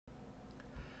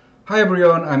Hi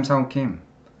everyone, I'm Sang Kim.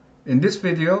 In this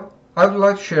video, I would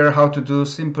like to share how to do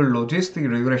simple logistic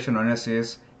regression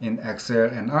analysis in Excel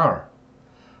and R.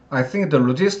 I think the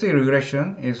logistic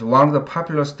regression is one of the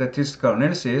popular statistical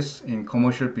analysis in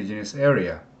commercial business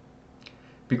area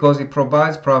because it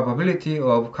provides probability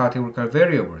of categorical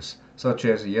variables such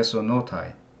as yes or no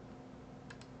type.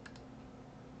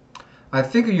 I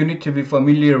think you need to be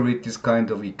familiar with this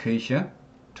kind of equation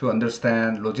to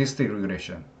understand logistic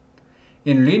regression.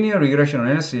 In linear regression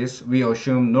analysis, we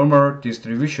assume normal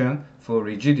distribution for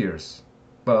residuals.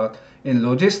 But in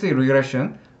logistic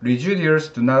regression,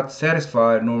 residuals do not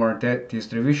satisfy normal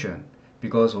distribution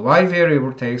because y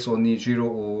variable takes only 0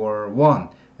 or 1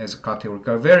 as a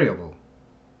categorical variable.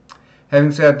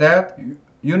 Having said that,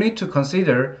 you need to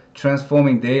consider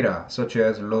transforming data such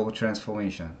as log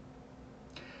transformation.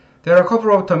 There are a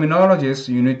couple of terminologies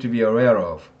you need to be aware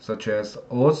of, such as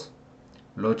odds,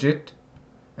 logit,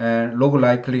 and log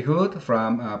likelihood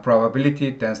from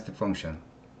probability density function.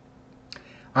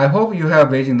 I hope you have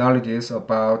basic knowledge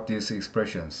about these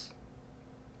expressions.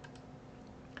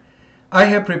 I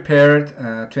have prepared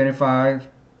 25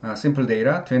 simple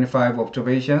data, 25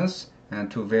 observations, and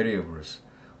 2 variables.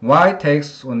 Y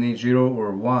takes only 0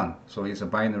 or 1, so it's a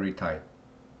binary type.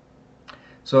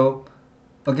 So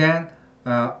again,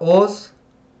 odds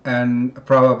and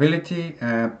probability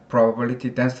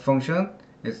density function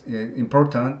is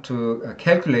important to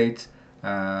calculate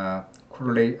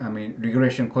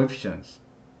regression coefficients.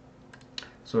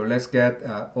 So let's get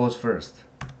odds first.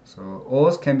 So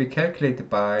odds can be calculated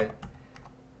by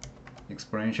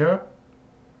exponential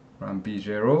from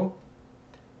B0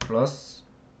 plus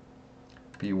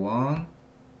B1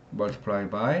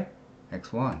 multiplied by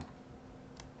X1.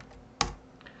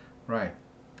 Right.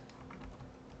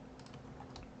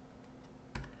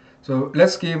 So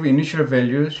let's give initial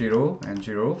value 0 and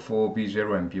 0 for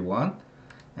B0 and B1.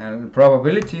 And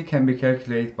probability can be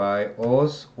calculated by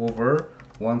odds over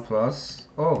 1 plus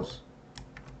odds.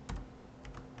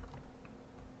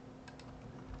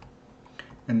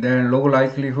 And then log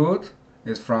likelihood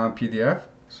is from PDF.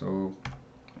 So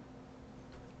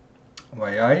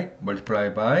yi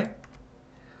multiplied by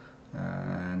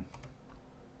and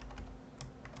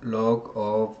log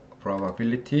of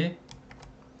probability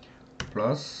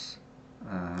plus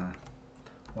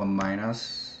 1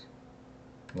 minus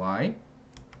y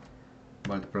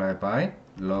multiplied by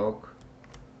log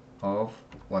of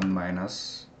 1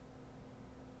 minus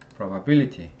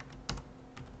probability.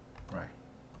 Right.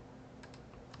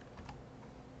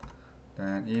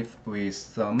 Then if we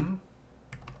sum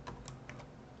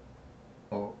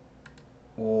or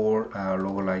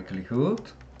log likelihood,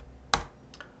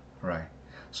 right.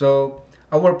 So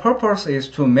our purpose is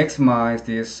to maximize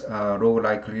this log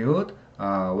likelihood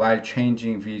while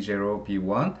changing V0,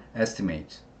 V1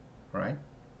 estimates, right?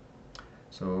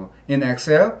 So in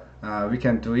Excel, we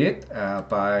can do it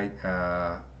by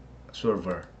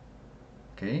solver.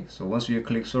 Okay, so once you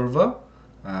click solver,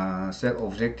 set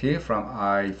objective from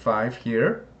I5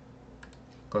 here,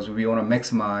 because we want to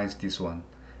maximize this one,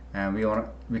 and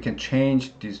we can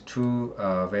change these two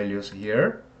values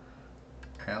here.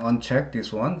 Uncheck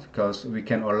this one because we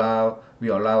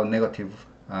allow negative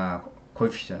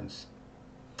coefficients,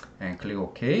 and click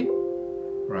OK.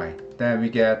 Right, then we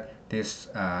get this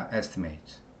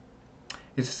estimate.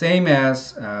 It's the same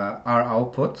as R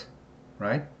output,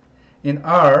 right? In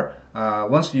R,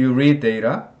 once you read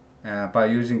data by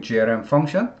using GRM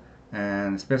function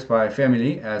and specify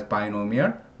family as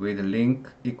binomial with link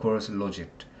equals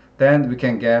logit, then we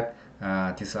can get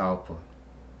this output.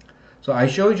 So I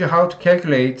showed you how to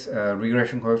calculate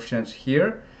regression coefficients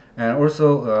here, and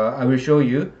also I will show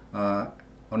you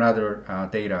another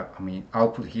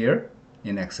output here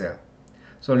in Excel.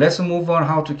 So let's move on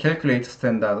how to calculate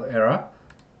standard error.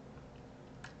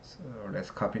 So let's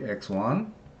copy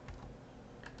X1.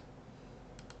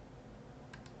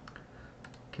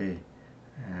 Okay,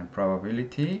 and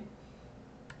probability.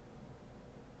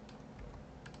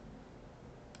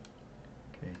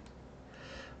 Okay.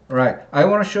 Right, I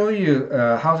want to show you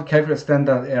how to calculate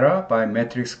standard error by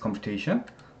matrix computation.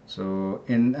 So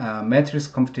in matrix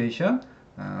computation,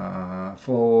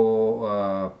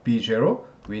 for B0,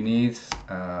 we need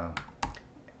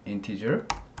integer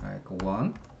like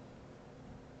 1,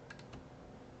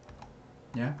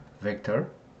 yeah,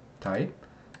 vector type,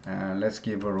 and let's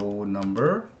give a row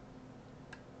number,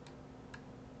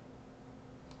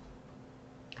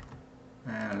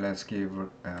 and let's give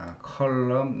a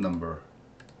column number.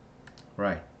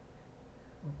 Right.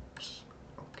 Oops.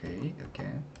 Okay,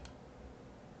 again.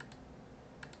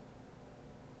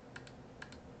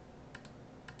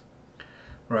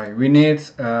 Right, we need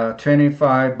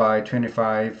 25 by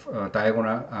 25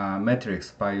 diagonal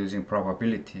matrix by using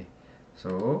probability.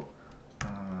 So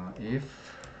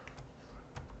if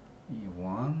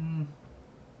E1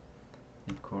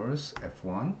 equals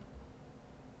F1,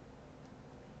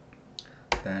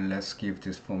 then let's give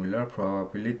this formula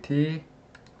probability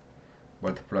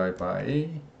multiplied by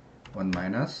 1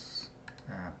 minus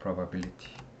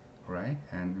probability, right?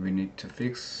 And we need to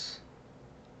fix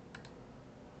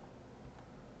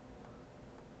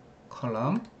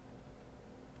column.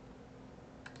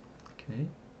 Okay,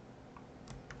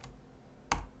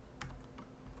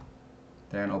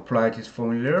 then apply this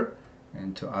formula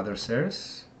into other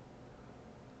cells.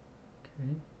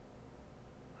 Okay.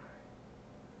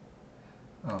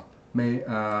 Oh,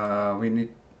 we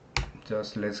need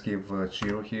just let's give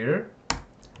 0 here.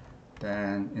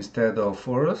 Then instead of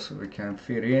false, we can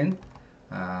fill in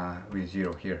with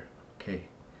 0 here. Okay.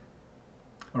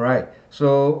 All right.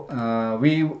 So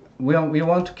we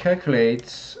want to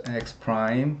calculate x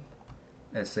prime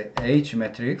as a H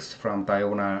matrix from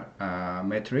diagonal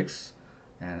matrix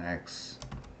and x.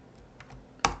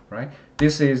 Right.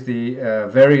 This is the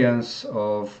variance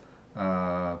of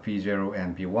B0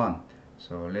 and B1.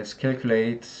 So let's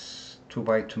calculate 2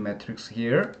 by 2 matrix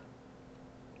here.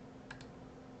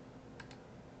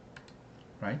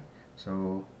 Right.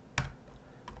 So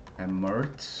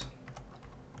merge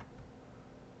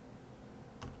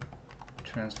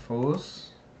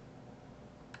transpose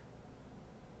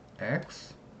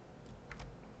x,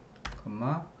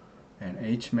 comma, and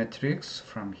H matrix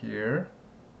from here,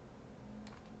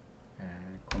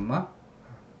 and comma,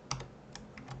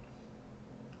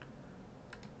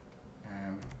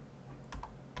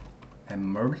 and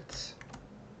merge,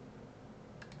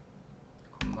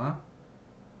 comma,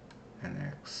 and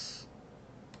x.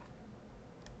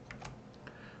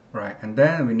 Right, and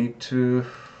then we need to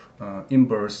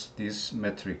inverse this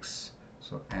matrix.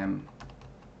 So M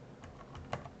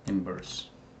inverse.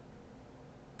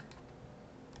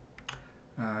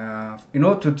 In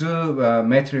order to do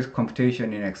matrix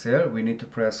computation in Excel, we need to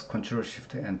press Ctrl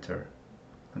Shift Enter.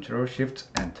 Ctrl Shift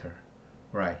Enter.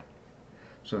 Right.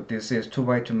 So this is 2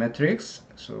 by 2 matrix.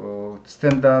 So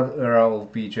standard error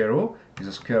of B0 is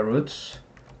the square root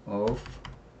of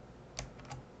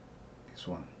this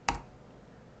one.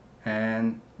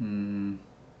 And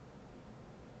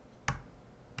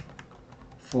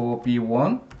for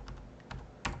B1,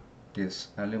 this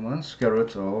element square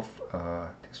root of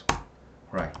this one.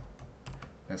 Right.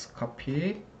 Let's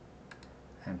copy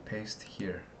and paste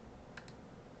here.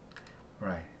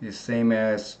 Right. It's same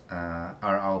as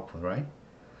our output, right?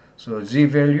 So Z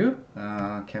value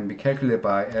can be calculated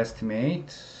by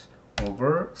estimate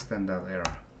over standard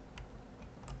error.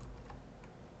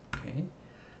 Okay.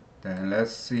 Then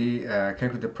let's see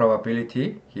calculate the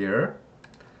probability here.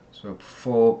 So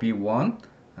for B1,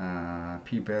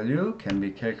 p value can be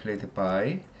calculated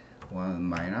by 1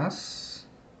 minus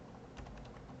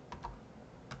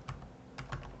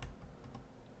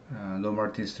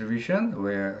normal distribution,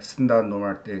 where standard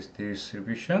normal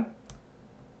distribution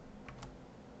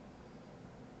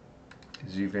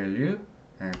Z value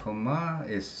and comma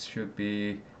it should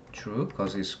be true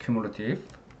because it's cumulative,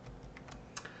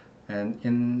 and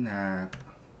in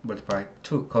multiply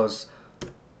 2 because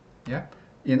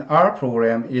in our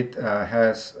program it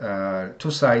has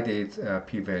two-sided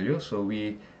p-value, so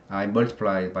I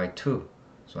multiply by 2,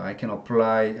 so I can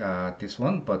apply this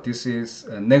one, but this is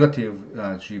a negative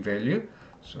G value,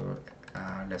 so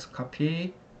let's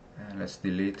copy and let's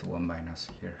delete 1 minus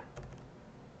here.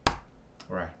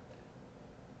 Right.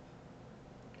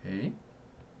 Okay,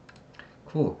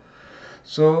 cool.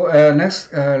 So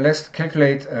next let's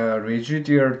calculate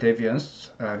residual deviance,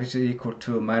 which is equal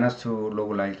to -2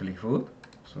 log likelihood.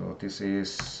 So this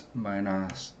is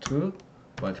 -2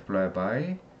 multiplied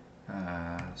by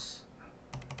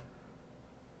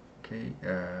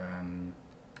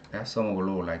sum of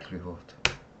log likelihood.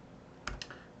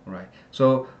 Right.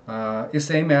 So it's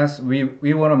same as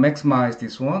we want to maximize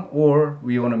this one, or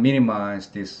we want to minimize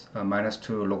this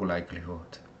 -2 log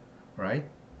likelihood. Right.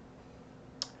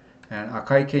 And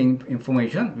archaic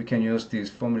information, we can use this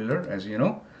formula, as you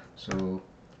know. So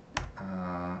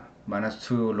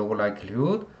 -2 log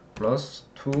likelihood plus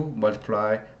 2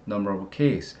 multiply number of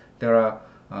case. There are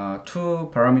two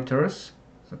parameters,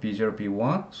 so B0,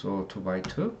 B1, so 2 by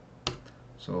 2.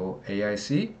 So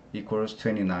AIC equals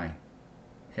 29.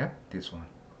 Yeah, this one.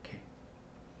 Okay.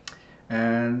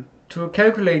 And to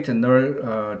calculate the null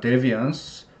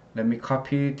deviance, let me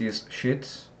copy this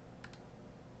sheet.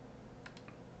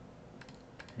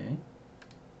 Okay.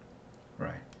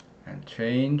 Right. And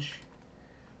change,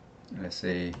 let's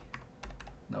say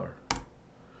null.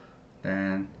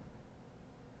 then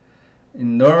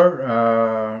in Null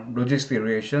logistic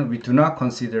regression, we do not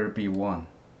consider B1.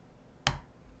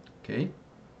 Okay.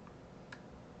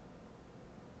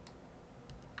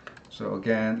 So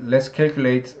again, let's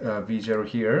calculate V0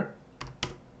 here.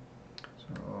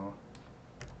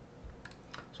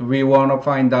 So we want to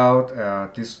find out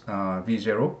this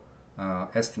V0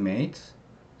 estimate.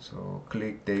 So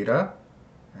click data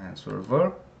and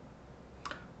solver.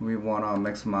 We want to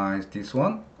maximize this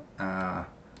one.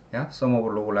 Yeah, sum of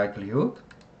low likelihood.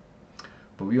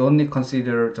 But we only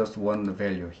consider just one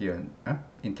value here,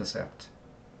 intercept.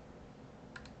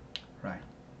 Right.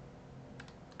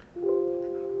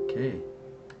 Okay.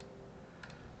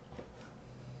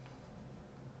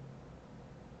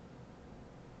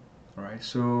 Alright,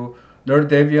 so their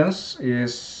deviance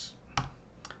is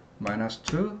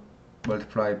 -2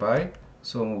 multiplied by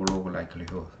sum of log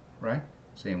likelihood, right?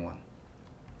 Same one.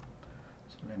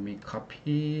 So let me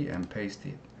copy and paste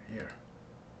it here,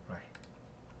 right?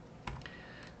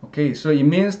 Okay, so it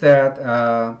means that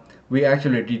we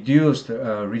actually reduced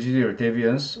residual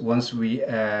deviance once we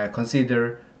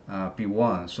consider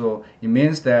B1. So it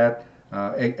means that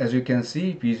as you can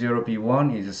see, B0,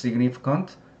 B1 is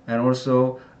significant, and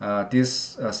also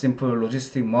this simple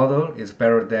logistic model is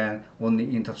better than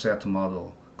only intercept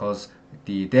model because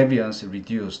the deviance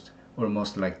reduced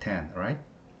almost like 10, right?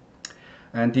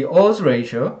 And the odds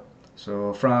ratio,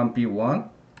 so from B1,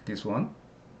 this one,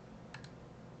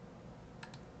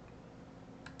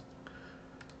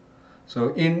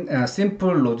 so in a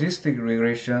simple logistic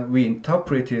regression, we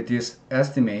interpreted this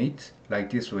estimate like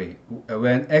this way.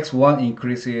 When x1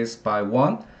 increases by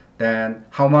 1, then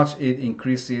how much it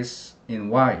increases in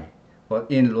y. But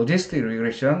in logistic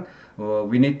regression,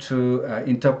 we need to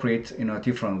interpret in a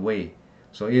different way.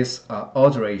 So it's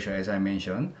odds ratio, as I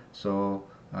mentioned. So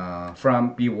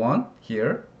from B1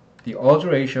 here, the odds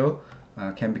ratio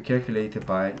can be calculated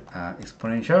by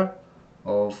exponential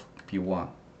of B1.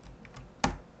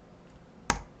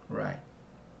 Right,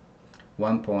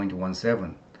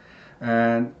 1.17.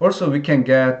 And also we can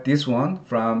get this one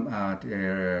from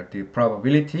the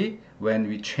probability when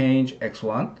we change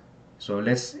x1. So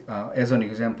let's, as an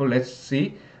example, let's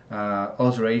see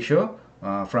odds ratio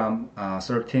from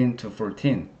 13 to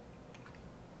 14.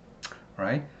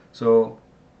 Right. So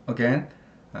again,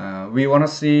 we want to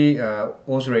see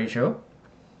odds ratio.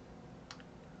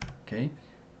 Okay,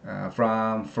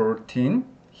 from 14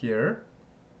 here.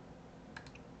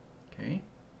 Okay,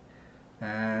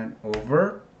 and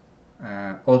over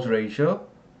odds ratio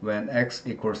when x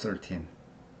equals 13.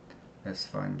 Let's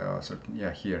find out certain,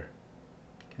 yeah, here.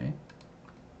 Okay,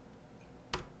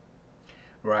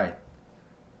 right.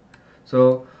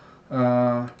 So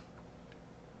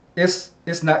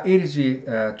it's not easy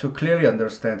to clearly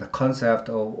understand the concept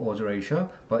of odds ratio,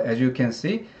 but as you can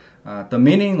see, the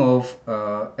meaning of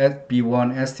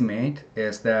B1 estimate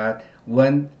is that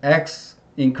when x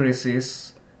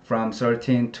increases from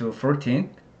 13 to 14,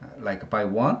 like by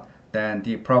 1, then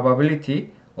the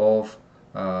probability of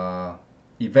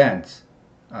events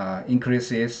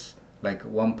increases like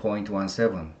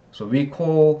 1.17. So we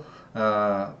call,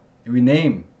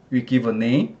 we give a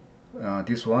name,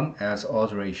 this one as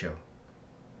odds ratio,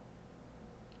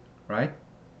 right?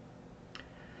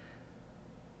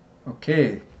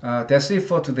 Okay, that's it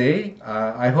for today.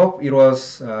 I hope it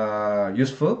was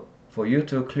useful for you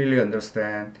to clearly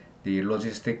understand the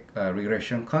logistic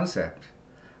regression concept.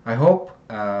 I hope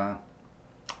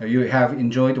you have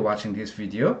enjoyed watching this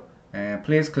video, and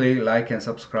please click like and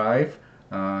subscribe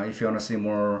if you want to see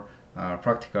more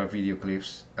practical video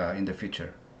clips in the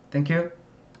future. Thank you.